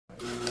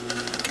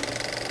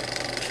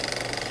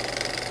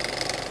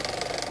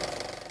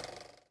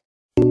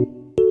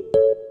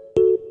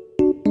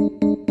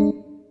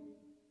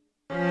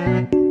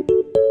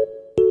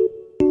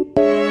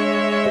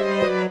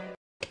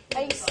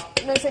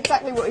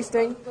what he's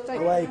doing.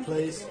 Away,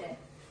 please.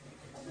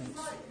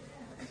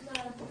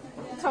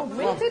 Told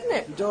me, didn't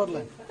it? You're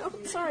dawdling. Oh,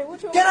 sorry, what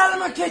do you want? Get out of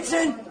my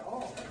kitchen!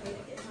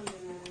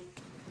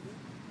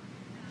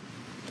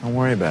 Don't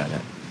worry about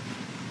it.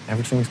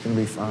 Everything's gonna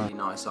be fine. Really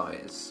nice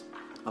eyes.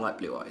 I like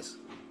blue eyes.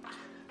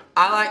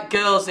 I like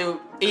girls who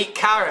eat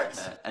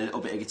carrots. A little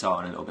bit of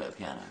guitar and a little bit of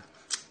piano.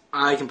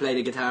 I can play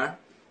the guitar.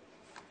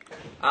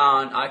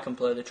 And I can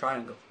play the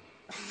triangle.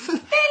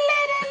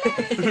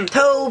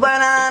 2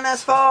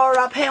 bananas for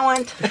a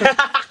pint.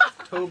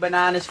 2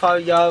 bananas for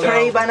euro.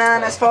 3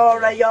 bananas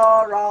for a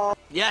euro.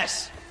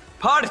 Yes,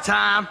 party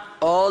time.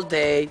 All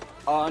day,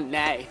 all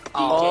night,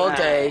 all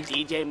day.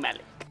 DJ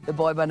Malik. The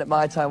boy band at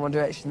my time, One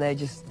Direction, they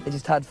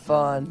just had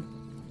fun.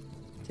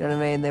 Do you know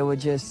what I mean?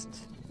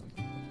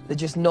 They're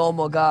just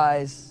normal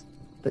guys,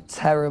 but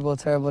terrible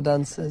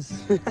dancers.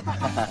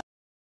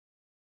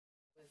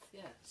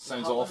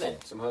 Sounds awful.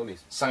 Some homies.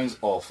 Sounds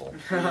awful.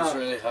 It's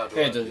really hard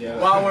work. It does, yeah.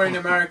 While we're in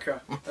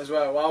America as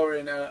well, while we're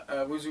in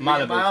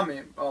Malibu.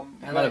 Miami,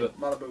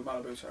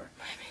 Malibu, sorry.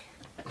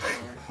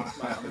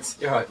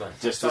 You're right, man.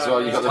 Just as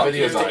well, you got the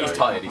videos out. He's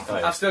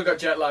tired. I've still got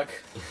jet lag.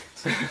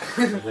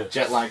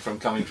 Jet lag from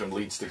coming from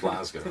Leeds to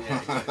Glasgow.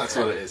 That's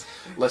what it is.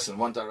 Listen,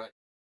 One Direction.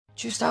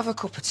 Just have a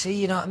cup of tea,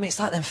 you know what I mean? It's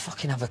like them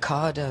fucking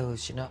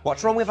avocados, you know?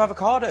 What's wrong with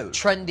avocados?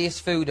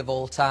 Trendiest food of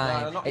all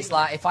time. No, it's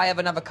like, if I have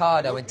an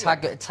avocado and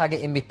tag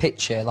it in my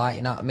picture, like,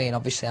 you know what I mean?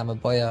 Obviously, I'm a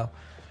boyo.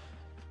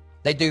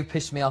 They do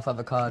piss me off,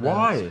 avocados.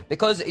 Why?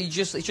 Because it's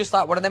just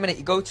like one of them, innit?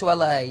 You go to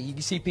LA, you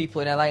see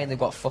people in LA and they've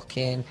got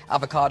fucking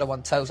avocado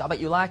on toast. I bet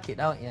you like it,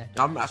 don't you?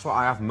 That's what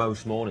I have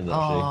most mornings,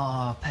 actually.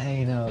 Oh,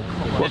 Payno,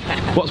 come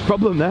on. What's the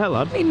problem there,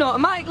 lad? You're not a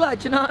mic,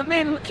 lad, you know what I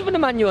mean? Give a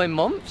man you in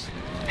months.